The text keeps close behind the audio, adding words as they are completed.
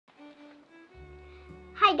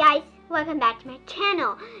Hi guys, welcome back to my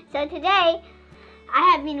channel. So today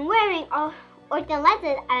I have been wearing Ortho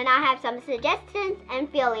lenses and I have some suggestions and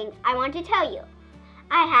feelings I want to tell you.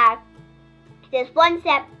 I have this one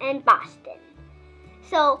step in Boston.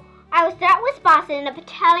 So I will start with Boston of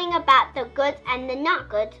telling about the goods and the not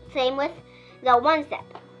goods, same with the one step.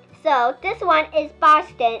 So this one is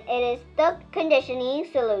Boston. It is the conditioning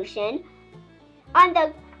solution.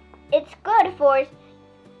 It's good for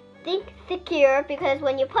think secure because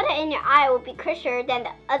when you put it in your eye, it will be cushier than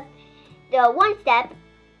the one step.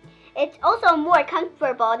 It's also more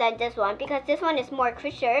comfortable than this one because this one is more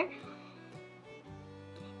cushier.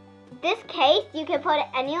 This case, you can put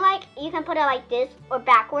it you can put it like this or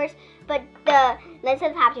backwards, but the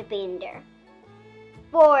lenses have to be in there.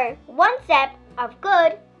 For one step of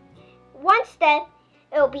good, one step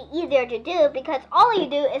it will be easier to do because all you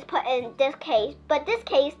do is put in this case, but this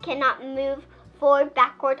case cannot move forward,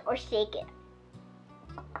 backward, or shake it.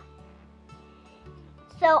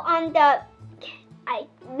 So on the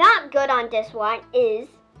not good on this one is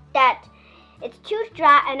that it's too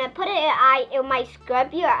dry, and I put it in your eye, it might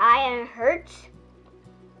scrub your eye and it hurts.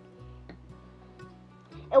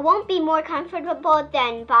 It won't be more comfortable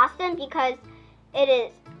than Boston because it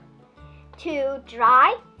is too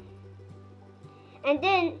dry. And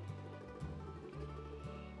then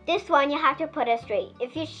this one you have to put it straight.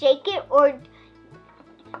 If you shake it or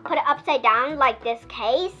put it upside down like this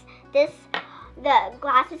case, the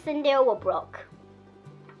glasses in there will break.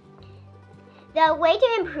 The way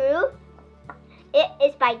to improve it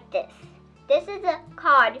is by this. This is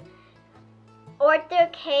called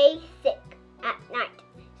Ortho-K Sick at night.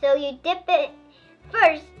 So you dip it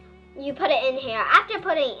first. You put it in here. After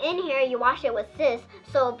putting it in here, you wash it with this,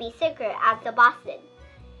 so it'll be thicker as the Boston.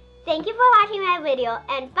 Thank you for watching my video,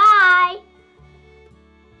 and bye!